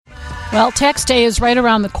Well, tax day is right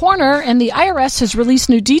around the corner, and the IRS has released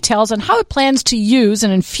new details on how it plans to use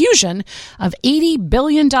an infusion of $80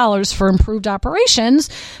 billion for improved operations.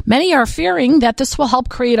 Many are fearing that this will help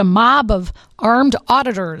create a mob of armed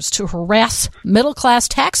auditors to harass middle-class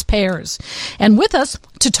taxpayers. And with us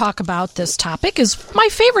to talk about this topic is my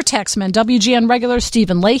favorite taxman, WGN regular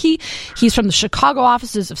Stephen Leahy. He's from the Chicago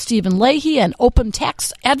offices of Stephen Leahy and Open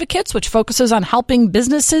Tax Advocates, which focuses on helping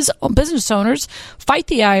business owners fight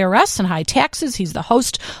the IRS and high taxes. He's the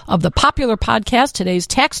host of the popular podcast, Today's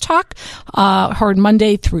Tax Talk, heard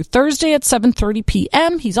Monday through Thursday at 7:30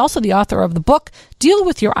 p.m. He's also the author of the book, Deal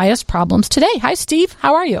with Your IRS Problems Today. Hi, Steve.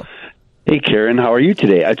 How are you? Hey, Karen, how are you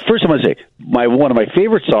today? First, I want to say one of my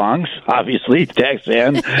favorite songs, obviously, Tax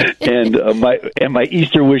Man, and my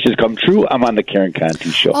Easter wishes come true. I'm on the Karen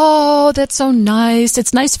Conti Show. Oh, that's so nice.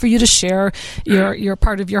 It's nice for you to share your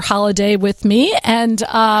part of your holiday with me, and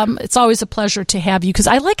it's always a pleasure to have you because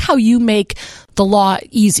I like how you make the law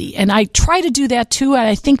easy, and I try to do that too, and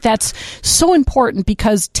I think that's so important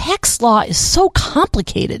because tax law is so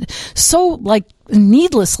complicated, so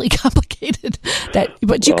needlessly complicated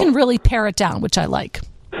but you can really pare it down, which I like.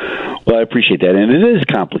 Well, I appreciate that, and it is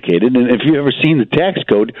complicated. And if you've ever seen the tax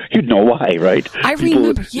code, you'd know why, right? I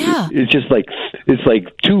remember, yeah. It's just it's like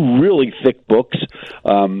two really thick books,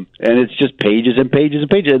 and it's just pages and pages and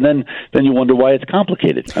pages, and then you wonder why it's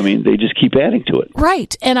complicated. I mean, they just keep adding to it.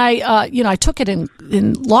 Right, and I took it in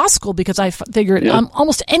law school because I figured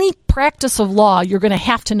almost any practice of law you're going to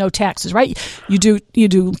have to know taxes, right? You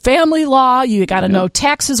do family law, you got to know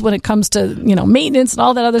taxes when it comes to maintenance and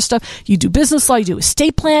all that other stuff. You do business law, you do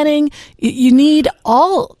estate planning. You need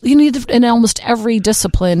in almost every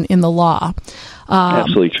discipline in the law.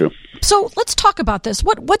 Absolutely true. So let's talk about this.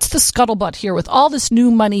 What's the scuttlebutt here with all this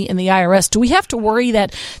new money in the IRS? Do we have to worry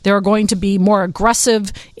that they're going to be more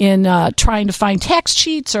aggressive in trying to find tax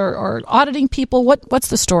cheats or auditing people? What's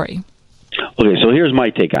the story? Okay, so here's my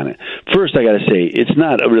take on it. First, I got to say, it's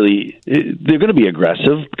not they're going to be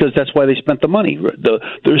aggressive because that's why they spent the money.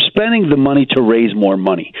 They're spending the money to raise more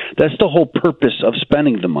money. That's the whole purpose of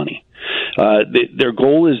spending the money. Their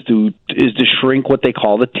goal is to shrink what they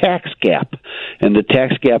call the tax gap. And the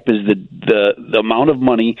tax gap is the amount of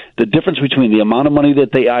money, the difference between the amount of money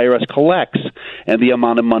that the IRS collects and the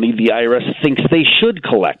amount of money the IRS thinks they should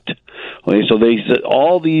collect. Okay, so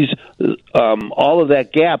all of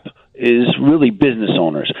that gap is really business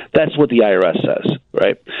owners. That's what the IRS says,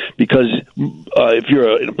 right? Because if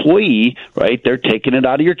you're an employee, right, they're taking it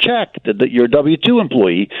out of your check. You're a W-2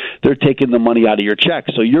 employee, they're taking the money out of your check,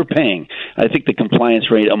 so you're paying. I think the compliance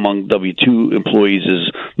rate among W-2 employees is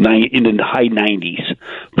in the high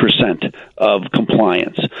 90s% of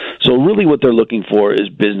compliance. So really what they're looking for is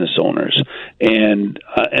business owners. And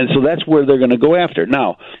so that's where they're going to go after.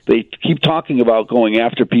 Now, they keep talking about going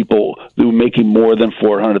after people who are making more than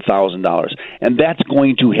 $400,000. And that's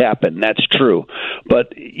going to happen. That's true.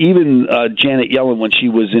 But even Janet Yellen, when she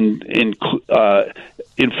was in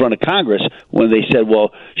front of Congress, when they said,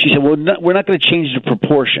 we're not going to change the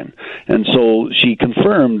proportion. And so she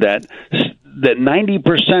confirmed that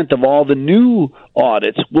 90% of all the new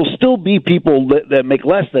audits will still be people that make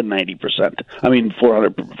less than 90%. I mean,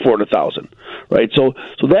 400,000, right? So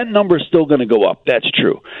that number is still going to go up. That's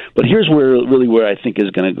true. But here's where I think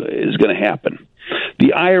is going to happen.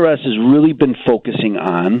 The IRS has really been focusing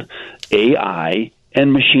on AI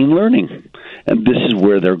and machine learning, and this is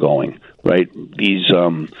where they're going. Right? These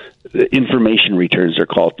information returns are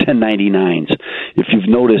called 1099s. If you've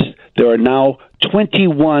noticed, there are now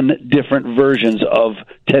 21 different versions of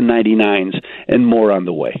 1099s and more on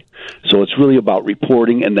the way. So it's really about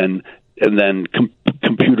reporting and then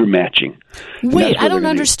computer matching. Wait, I don't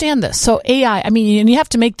understand this. So AI, and you have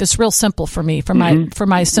to make this real simple for me, for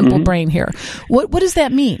my simple brain here. What does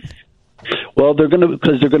that mean? Well,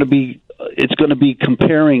 it's going to be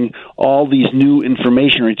comparing all these new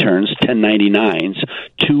information returns, 1099s,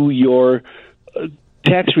 to your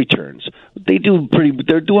tax returns. They're doing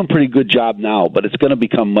pretty good job now, but it's going to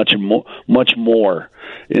become much more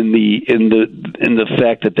in the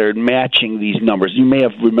fact that they're matching these numbers. You may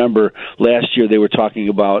have remember last year they were talking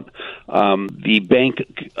about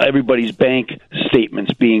everybody's bank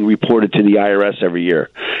statements being reported to the IRS every year,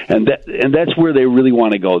 and that's where they really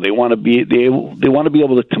want to go. They want to be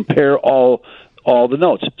able to compare all the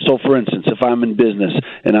notes. So, for instance, if I'm in business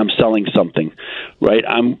and I'm selling something, right,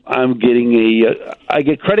 I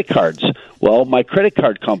get credit cards. Well, my credit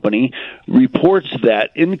card company reports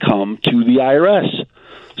that income to the IRS.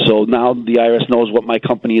 So now the IRS knows what my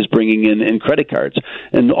company is bringing in credit cards,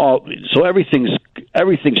 so everything's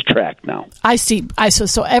everything's tracked now. I see.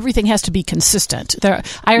 So everything has to be consistent.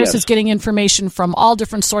 IRS is getting information from all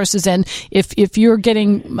different sources, and if you're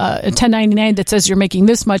getting a 1099 that says you're making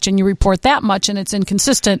this much and you report that much and it's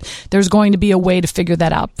inconsistent, there's going to be a way to figure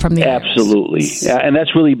that out from the IRS. Absolutely. Yeah, and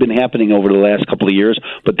that's really been happening over the last couple of years,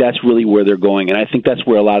 but that's really where they're going, and I think that's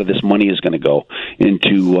where a lot of this money is going to go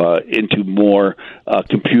into more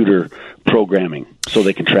computer programming so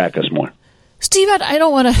they can track us more. Steve, I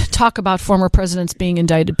don't want to talk about former presidents being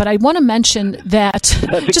indicted, but I want to mention that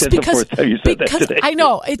just because I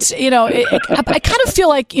know it's, I kind of feel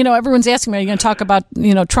like, everyone's asking me, are you going to talk about,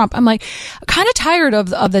 Trump? I'm like, kind of tired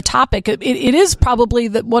of the topic. It is probably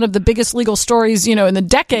one of the biggest legal stories, in the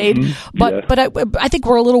decade, but I think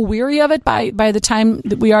we're a little weary of it by the time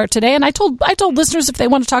that we are today. And I told listeners if they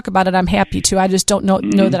want to talk about it, I'm happy to. I just don't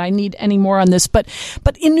know that I need any more on this. But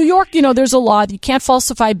in New York, there's a law that you can't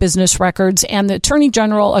falsify business records. And the attorney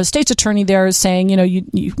general, state's attorney there is saying,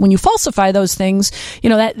 when you falsify those things,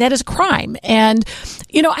 that is a crime. And,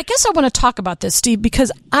 I guess I want to talk about this, Steve,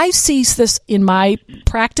 because I see this in my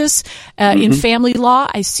practice in family law.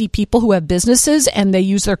 I see people who have businesses and they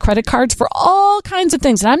use their credit cards for all kinds of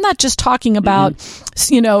things. And I'm not just talking about,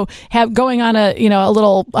 going on a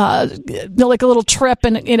little, like a little trip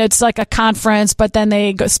and it's like a conference, but then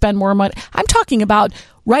they go spend more money. I'm talking about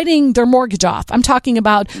writing their mortgage off. I'm talking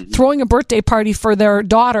about throwing a birthday party for their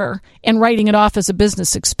daughter and writing it off as a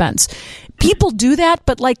business expense. People do that,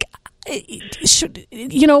 but at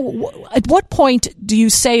what point do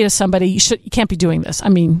you say to somebody, you can't be doing this? I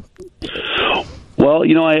mean... Well,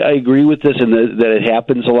 I agree with this, and that it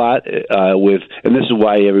happens a lot and this is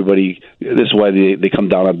why they come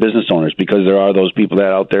down on business owners, because there are those people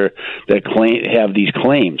that out there that have these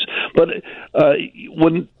claims. But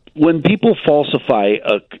when people falsify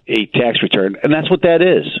a tax return, and that's what that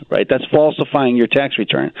is, right? That's falsifying your tax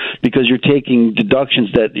return because you're taking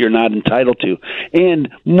deductions that you're not entitled to.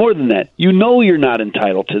 And more than that, you're not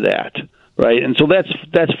entitled to that, right? And so that's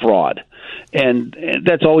fraud. And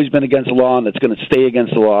that's always been against the law, and that's going to stay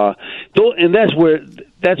against the law. And that's where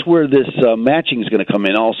this matching is going to come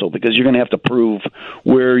in also, because you're going to have to prove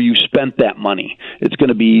where you spent that money. It's going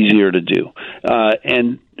to be easier to do.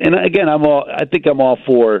 And again, I think I'm all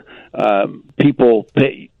for people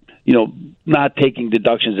not taking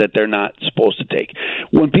deductions that they're not supposed to take.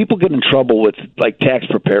 When people get in trouble with like tax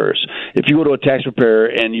preparers, if you go to a tax preparer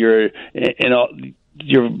and your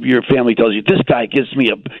family tells you, this guy gives me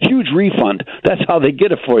a huge refund, that's how they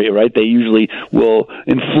get it for you, right? They usually will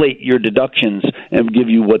inflate your deductions and give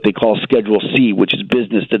you what they call Schedule C, which is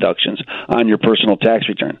business deductions on your personal tax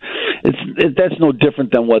return. That's no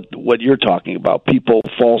different than what you're talking about, people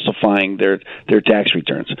falsifying their tax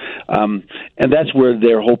returns. And that's where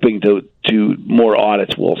they're hoping to more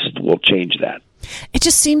audits will change that. It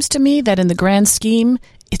just seems to me that in the grand scheme,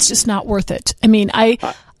 it's just not worth it. I mean,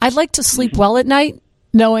 I'd like to sleep well at night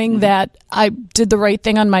knowing that I did the right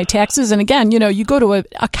thing on my taxes. And again, you go to an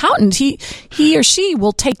accountant, he or she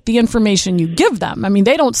will take the information you give them. I mean,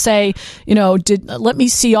 they don't say, let me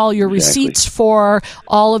see all your receipts for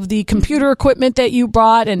all of the computer equipment that you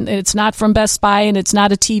brought, and it's not from Best Buy, and it's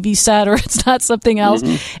not a TV set, or it's not something else.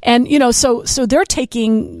 And, so they're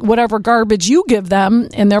taking whatever garbage you give them,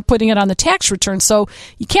 and they're putting it on the tax return. So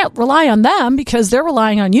you can't rely on them because they're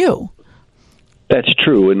relying on you. That's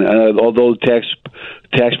true, and although tax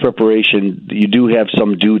preparation, you do have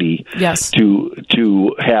some duty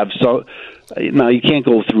to have some. Now you can't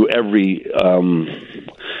go through every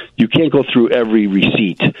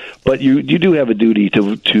receipt, but you do have a duty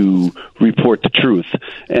to report the truth.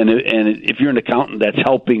 And if you're an accountant that's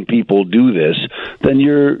helping people do this, then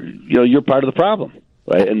you're part of the problem.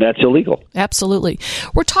 Right, and that's illegal. Absolutely.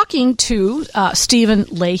 We're talking to Stephen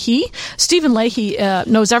Leahy. Stephen Leahy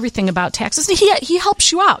knows everything about taxes. He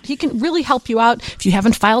helps you out. He can really help you out if you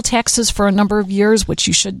haven't filed taxes for a number of years, which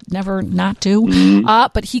you should never not do.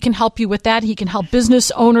 But he can help you with that. He can help business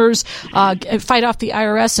owners fight off the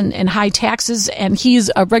IRS and high taxes. And he's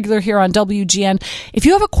a regular here on WGN. If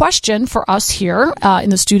you have a question for us here in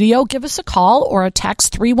the studio, give us a call or a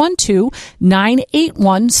text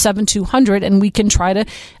 312-981-7200, and we can try to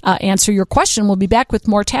answer your question. We'll be back with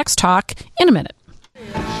more tax talk in a minute.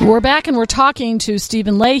 We're back and we're talking to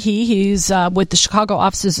Stephen Leahy. He's with the Chicago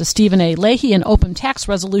offices of Stephen A. Leahy and Open Tax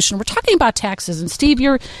Resolution. We're talking about taxes. And Steve,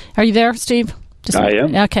 are you there, Steve? I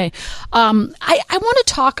am. Okay. I want to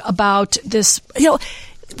talk about this. We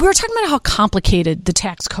were talking about how complicated the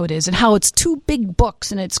tax code is and how it's two big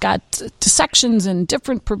books and it's got sections and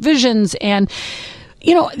different provisions. And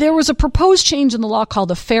There was a proposed change in the law called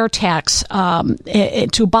the Fair Tax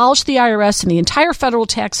to abolish the IRS and the entire federal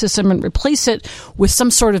tax system and replace it with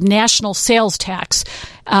some sort of national sales tax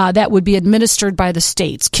that would be administered by the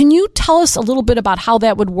states. Can you tell us a little bit about how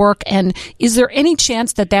that would work, and is there any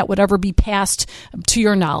chance that would ever be passed to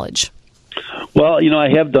your knowledge? Well, I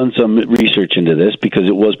have done some research into this because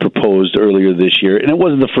it was proposed earlier this year, and it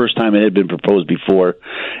wasn't the first time it had been proposed before.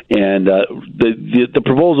 And the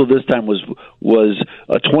proposal this time was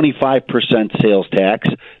a 25% sales tax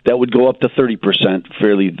that would go up to 30%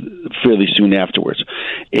 fairly soon afterwards.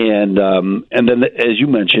 And then, as you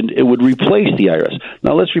mentioned, it would replace the IRS.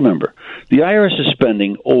 Now, let's remember, the IRS is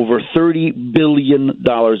spending over $30 billion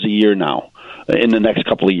a year now in the next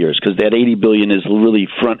couple of years, because that $80 billion is really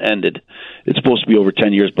front-ended. It's supposed to be over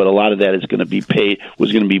 10 years, but a lot of that is going to be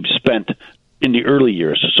was going to be spent in the early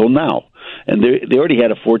years. So now, and they already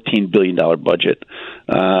had a $14 billion budget,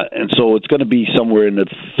 and so it's going to be somewhere in the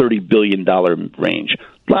 $30 billion range.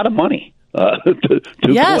 A lot of money. To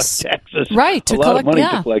yes. collect taxes, right? To collect money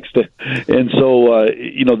to collect stuff, and so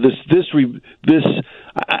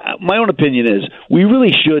my own opinion is we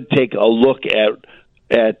really should take a look at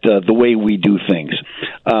the way we do things.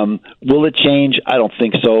 Will it change? I don't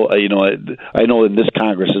think so. I know that this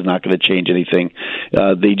Congress is not going to change anything.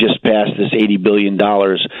 They just passed this $80 billion,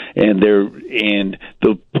 and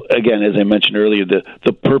again, as I mentioned earlier,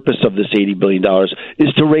 the purpose of this $80 billion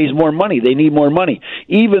is to raise more money. They need more money,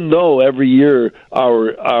 even though every year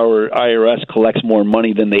our IRS collects more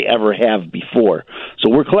money than they ever have before. So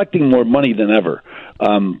we're collecting more money than ever.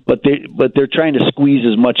 But they're trying to squeeze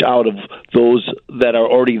as much out of those that are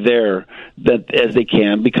already there as they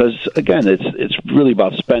can, because again, it's really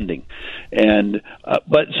about spending. And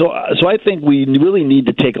so I think we really need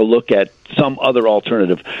to take a look at some other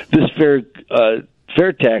alternative. This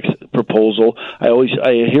fair tax proposal,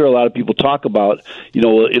 I hear a lot of people talk about,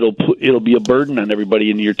 it'll be a burden on everybody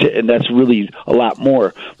and that's really a lot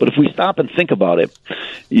more. But if we stop and think about it,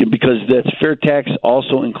 because that fair tax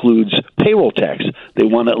also includes payroll tax. They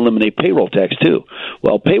want to eliminate payroll tax too.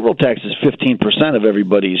 Well, payroll tax is 15% of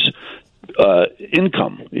everybody's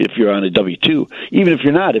income if you're on a W-2. Even if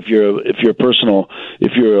you're not, if you're a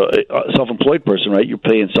self-employed person, right, you're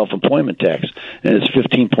paying self-employment tax, and it's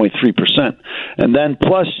 15.3%. And then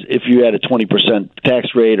plus, if you had a 20%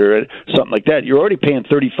 tax rate or something like that, you're already paying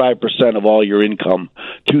 35% of all your income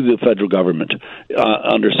to the federal government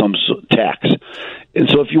under some tax. And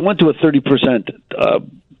so if you went to a 30%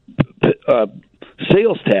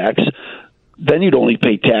 sales tax, then you'd only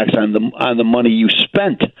pay tax on the money you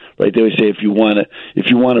spent, right? They always say if you want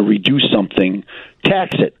to reduce something,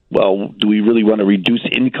 tax it. Well, do we really want to reduce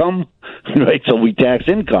income? Right? So we tax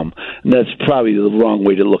income, and that's probably the wrong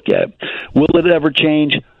way to look at it. Will it ever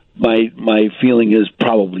change? My feeling is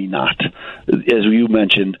probably not. As you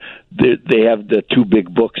mentioned, they have the two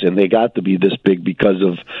big books, and they got to be this big because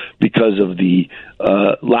of the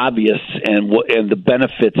lobbyists and the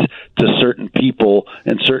benefits to certain people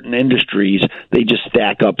and certain industries. They just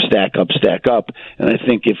stack up. And I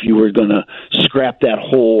think if you were going to scrap that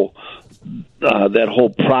whole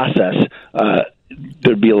process,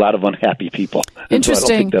 there'd be a lot of unhappy people. Interesting.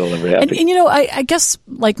 So I don't think that'll ever happen. And I guess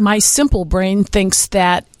like my simple brain thinks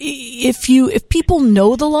that if people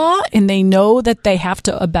know the law and they know that they have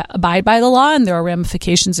to abide by the law, and there are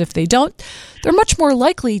ramifications if they don't, they're much more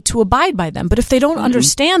likely to abide by them. But if they don't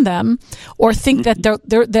understand them, or think that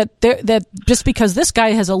that just because this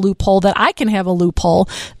guy has a loophole that I can have a loophole,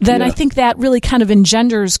 then I think that really kind of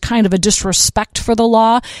engenders kind of a disrespect for the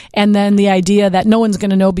law, and then the idea that no one's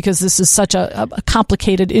going to know because this is such a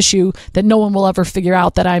complicated issue that no one will ever figure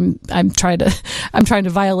out that I'm trying to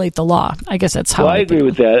violate the law. I guess that's how. Well, I agree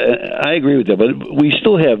with that. I agree with that, but we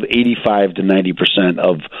still have 85 to 90%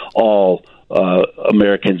 of all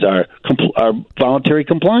Americans are voluntary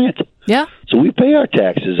compliant. Yeah. So we pay our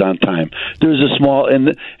taxes on time. There's a small and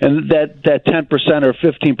that 10% or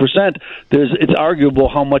 15%. It's arguable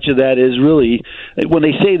how much of that is really, when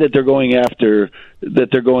they say that they're going after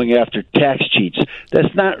tax cheats.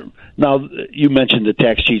 That's not. Now you mentioned the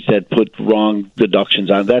tax cheats that put wrong deductions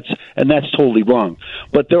on. That's totally wrong.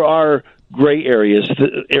 But there are gray areas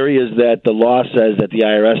that the law says that the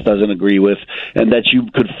IRS doesn't agree with, and that you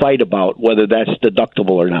could fight about whether that's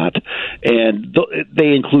deductible or not. And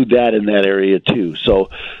they include that in that area too. So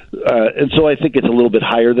And so I think it's a little bit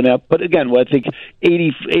higher than that. But again, I think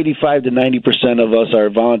 85 to 90% of us are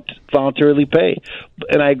voluntarily pay.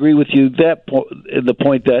 And I agree with you the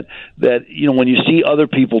point that when you see other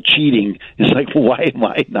people cheating, it's like, well, why am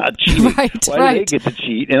I not cheating? Right, why right. do they get to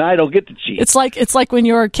cheat and I don't get to cheat? It's like when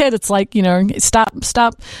you're a kid. It's like,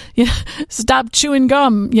 stop chewing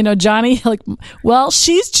gum, Johnny. Like, well,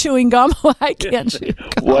 she's chewing gum. Why can't you?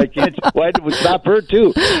 Why did we stop her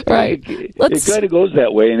too? Right. It kind of goes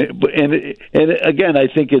that way, and again, I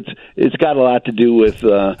think it's got a lot to do with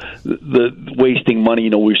the wasting money.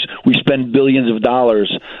 We spend billions of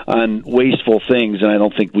dollars on wasteful things, and I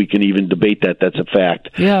don't think we can even debate that. That's a fact.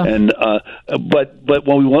 Yeah. And but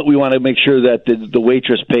when we want to make sure that the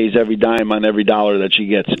waitress pays every dime on every dollar that she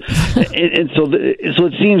gets, and so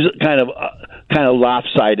it seems kind of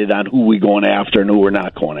lopsided on who we're going after and who we're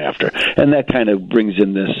not going after, and that kind of brings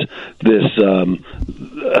in this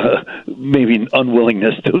maybe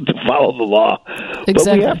unwillingness to follow the law. Exactly.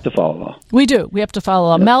 But we have to follow the law. We do. We have to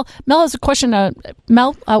follow the law. Mel has a question.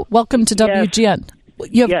 Mel, welcome to WGN.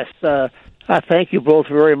 Yes. Thank you both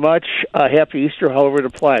very much. Happy Easter, however it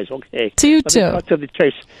applies. Okay. To you too. Let me cut to the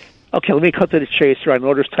chase. Okay, let me cut to the chase here. I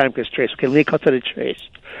know there's time constraints. Okay, let me cut to the chase.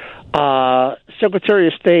 Secretary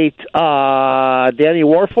of State Danny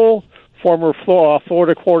Werfel, former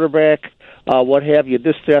Florida quarterback, what have you,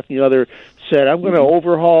 this, that, and the other, said, I'm going to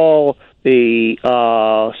overhaul the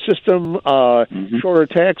system, shorter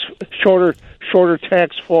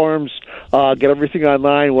tax forms, get everything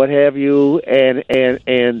online, what have you, and he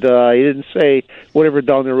didn't say whatever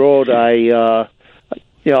down the road.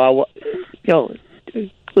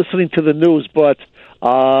 Listening to the news, but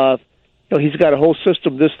he's got a whole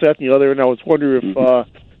system, this, that, and the other, and I was wondering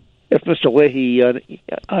if Mr. Leahy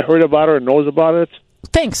heard about it or knows about it.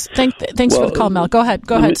 Thanks for the call, Mel. Go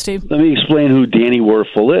ahead, Steve. Let me explain who Danny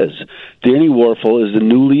Werfel is. Danny Werfel is the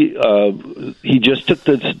newly. He just took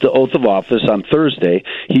the oath of office on Thursday.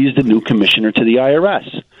 He's the new commissioner to the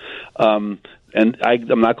IRS. And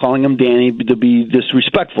I'm not calling him Danny to be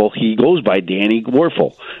disrespectful. He goes by Danny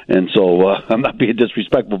Werfel, and so I'm not being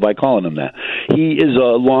disrespectful by calling him that. He is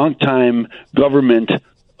a longtime government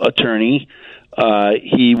attorney.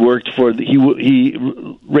 He worked for he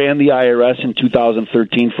ran the IRS in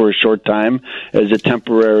 2013 for a short time as a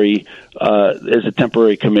temporary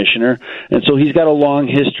commissioner, and so he's got a long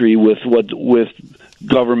history with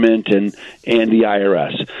government and the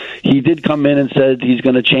IRS. He did come in and said he's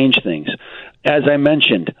going to change things. As I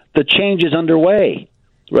mentioned, the change is underway,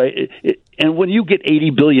 right? And when you get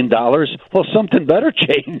 $80 billion, well, something better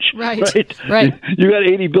change, right? You got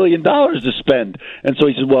 $80 billion to spend, and so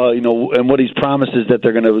he said, well, and what he's promised is that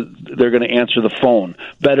they're going to answer the phone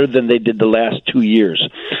better than they did the last 2 years.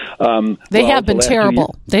 They have been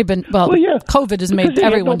terrible. They've been COVID has made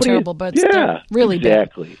everyone terrible, but really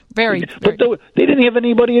exactly. bad. Very. But they didn't have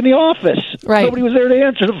anybody in the office. Right. Nobody was there to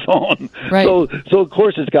answer the phone. Right. So of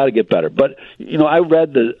course it's got to get better. But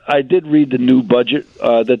I did read the new budget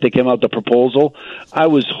that they came out, the proposal. I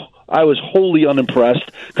was wholly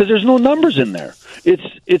unimpressed because there's no numbers in there.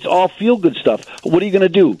 It's all feel good stuff. What are you going to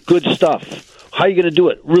do? Good stuff. How are you going to do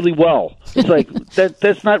it? Really well. It's like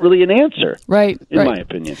that's not really an answer, right? In my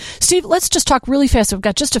opinion. Steve, let's just talk really fast. We've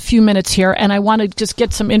got just a few minutes here, and I want to just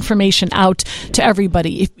get some information out to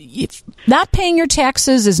everybody. If not paying your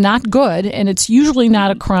taxes is not good, and it's usually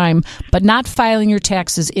not a crime, but not filing your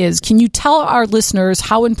taxes is. Can you tell our listeners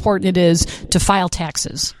how important it is to file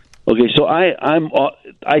taxes? Okay, so I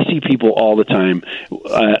see people all the time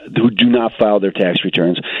who do not file their tax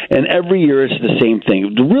returns, and every year it's the same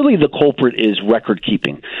thing. Really, the culprit is record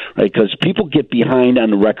keeping, right? Because people get behind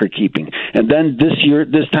on the record keeping, and then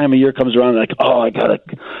this time of year comes around, like, oh, I've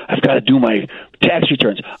got to do my tax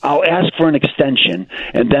returns. I'll ask for an extension,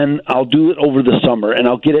 and then I'll do it over the summer, and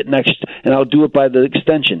I'll get it next, and I'll do it by the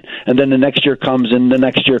extension, and then the next year comes, and the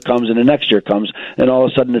next year comes, and the next year comes, and all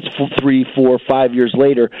of a sudden it's 3, 4, 5 years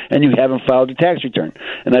later, and you haven't filed a tax return.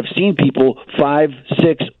 And I've seen people 5,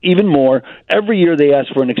 6, even more. Every year they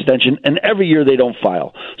ask for an extension, and every year they don't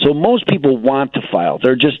file. So most people want to file.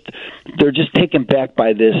 They're just taken back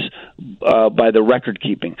by this, by the record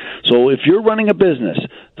keeping. So if you're running a business,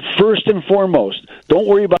 first and foremost, don't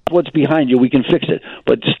worry about what's behind you. We can fix it.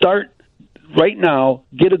 But start right now,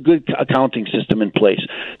 get a good accounting system in place.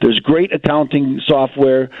 There's great accounting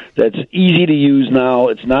software that's easy to use now.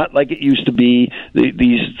 It's not like it used to be.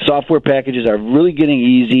 These software packages are really getting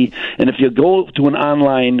easy. And if you go to an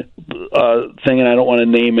online thing, and I don't want to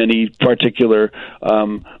name any particular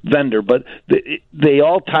vendor, but they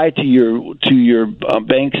all tie to your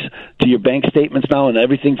banks, to your bank statements now, and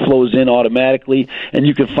everything flows in automatically. And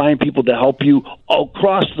you can find people to help you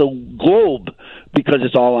across the globe because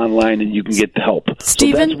it's all online and you can get the help.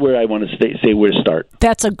 Stephen, so that's where I want to say where to start.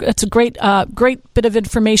 That's a great bit of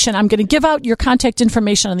information. I'm going to give out your contact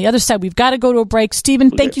information on the other side. We've got to go to a break.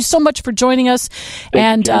 Stephen, thank you so much for joining us.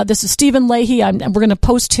 This is Stephen Leahy. We're going to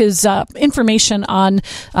post his information on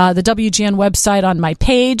the WGN website on my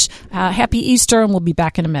page. Happy Easter, and we'll be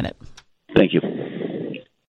back in a minute. Thank you.